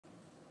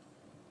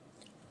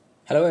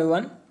Hello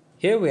everyone,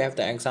 here we have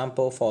the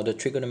example for the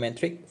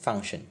trigonometric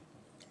function.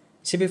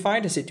 Simplify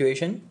the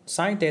situation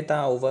sin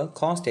theta over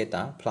cos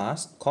theta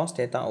plus cos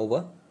theta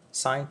over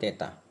sin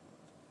theta.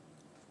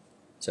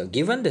 So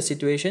given the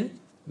situation,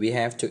 we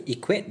have to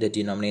equate the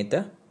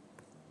denominator.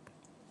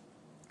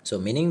 So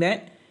meaning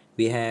that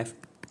we have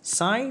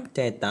sin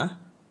theta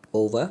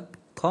over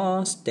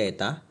cos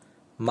theta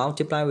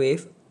multiplied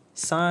with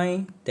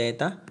sin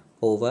theta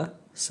over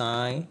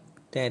sin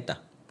theta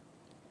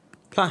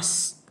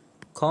plus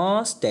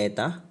cos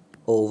theta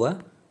over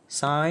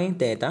sin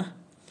theta,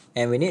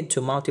 and we need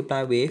to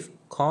multiply with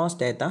cos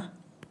theta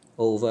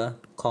over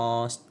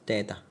cos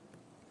theta.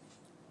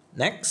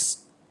 Next,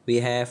 we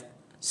have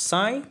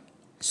sin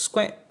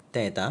squared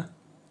theta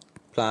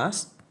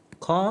plus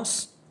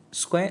cos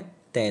squared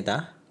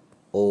theta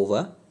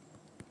over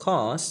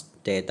cos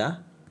theta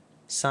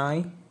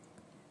sin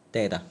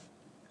theta.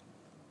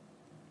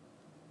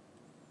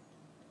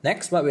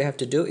 Next, what we have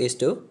to do is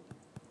to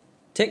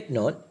take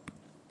note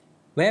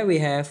where we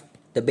have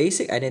the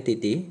basic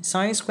identity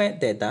sin squared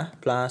theta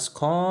plus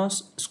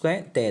cos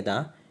squared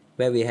theta,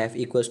 where we have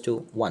equals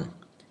to 1.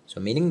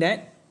 So meaning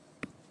that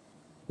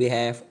we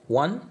have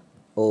 1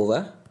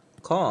 over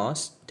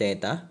cos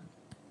theta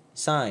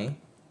sin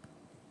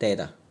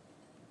theta.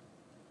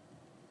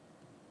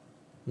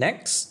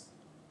 Next,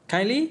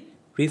 kindly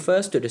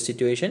refers to the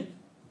situation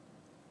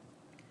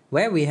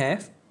where we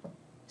have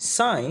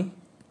sin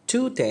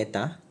 2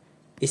 theta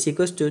is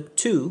equals to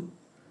 2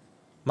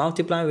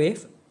 multiplied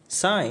with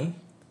sin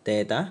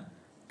theta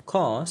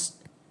cos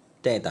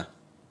theta.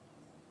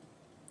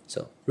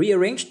 So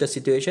rearrange the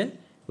situation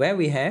where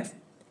we have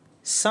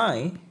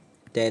sin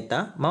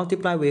theta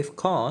multiplied with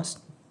cos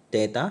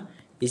theta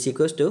is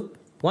equals to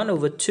 1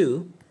 over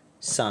 2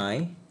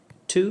 sin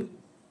 2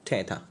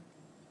 theta.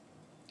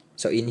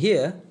 So in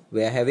here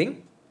we are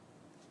having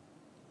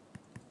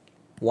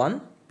 1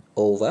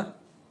 over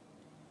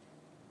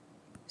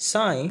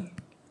sin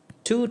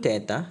 2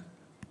 theta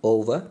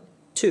over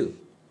 2.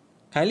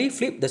 Kindly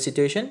flip the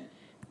situation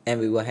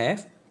and we will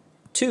have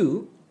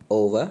 2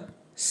 over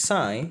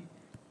sin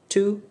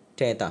 2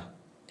 theta.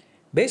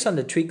 Based on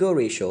the trigo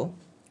ratio,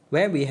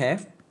 where we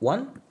have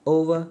 1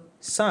 over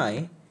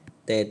sin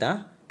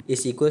theta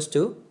is equals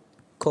to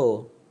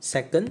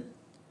cosecant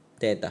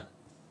theta.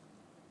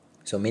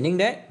 So meaning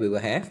that we will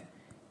have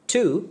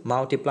 2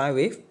 multiplied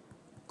with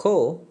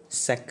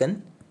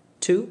cosecant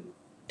 2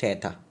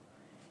 theta.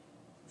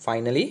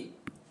 Finally,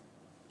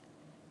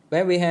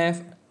 where we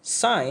have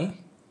sin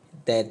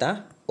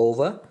theta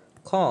over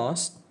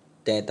cos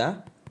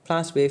theta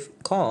plus with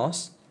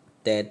cos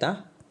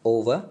theta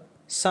over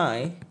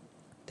sin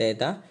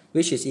theta,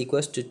 which is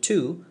equals to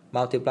 2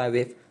 multiplied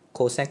with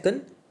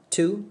cosecant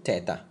 2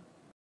 theta.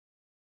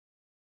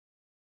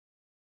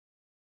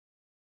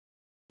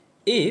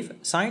 If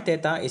sin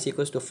theta is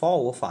equals to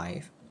 4 over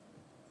 5,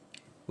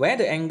 where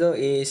the angle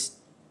is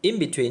in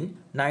between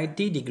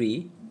 90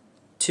 degree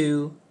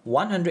to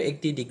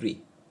 180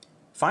 degree,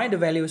 find the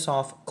values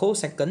of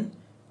cosecant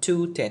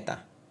 2 theta.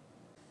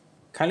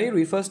 Kindly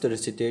refers to the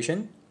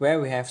situation where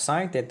we have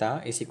sin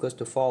theta is equals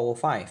to 4 over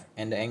 5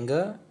 and the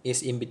angle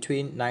is in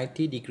between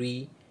 90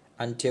 degree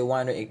until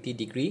 180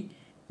 degree,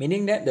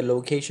 meaning that the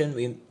location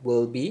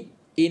will be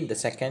in the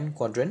second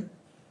quadrant,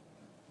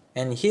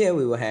 and here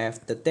we will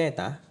have the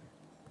theta.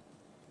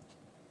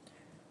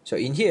 So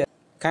in here,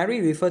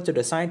 kindly refer to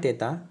the sin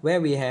theta where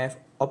we have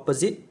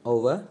opposite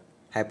over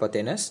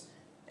hypotenuse,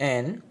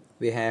 and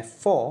we have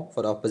 4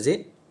 for the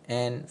opposite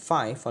and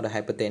 5 for the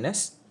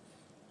hypotenuse.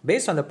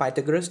 Based on the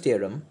Pythagoras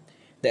theorem,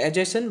 the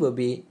adjacent will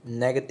be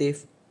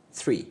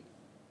 -3.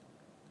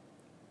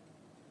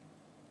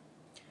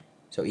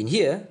 So in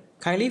here,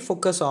 kindly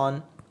focus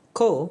on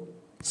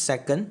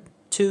cosecant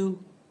 2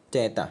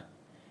 theta,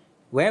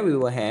 where we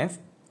will have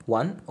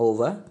 1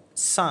 over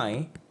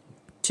sin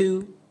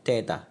 2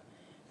 theta.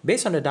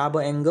 Based on the double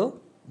angle,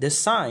 the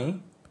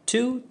sin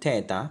 2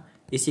 theta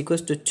is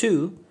equals to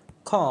 2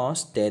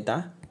 cos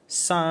theta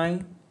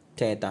sin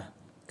theta.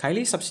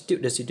 Kindly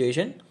substitute the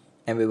situation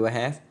and we will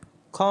have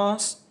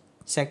cos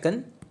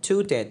secant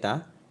 2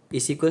 theta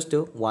is equals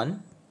to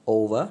 1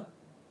 over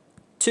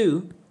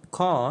 2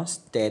 cos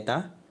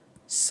theta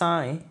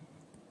sin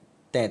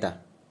theta.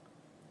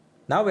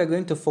 Now we are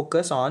going to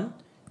focus on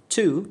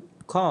 2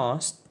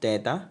 cos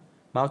theta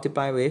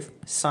multiplied with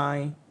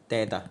sin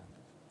theta.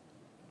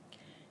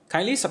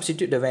 Kindly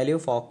substitute the value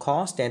for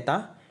cos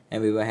theta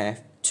and we will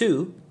have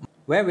 2,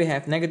 where we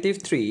have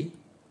 -3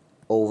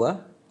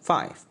 over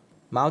 5.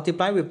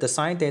 Multiply with the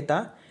sin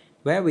theta,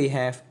 where we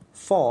have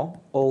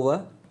 4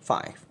 over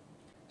 5.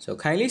 So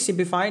kindly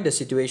simplify the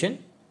situation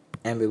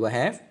and we will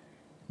have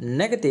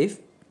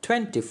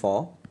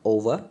 -24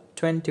 over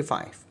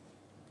 25.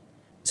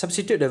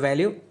 Substitute the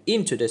value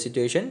into the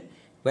situation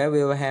where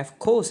we will have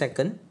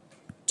cosecant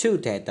 2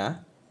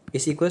 theta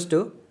is equals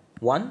to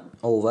 1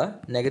 over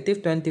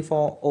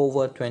 -24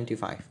 over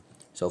 25.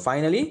 So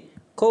finally,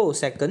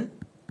 cosecant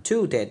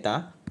 2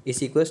 theta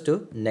is equals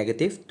to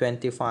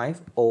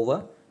 -25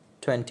 over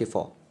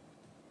 24.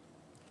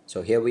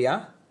 So here we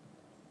are,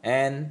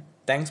 and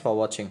thanks for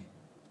watching.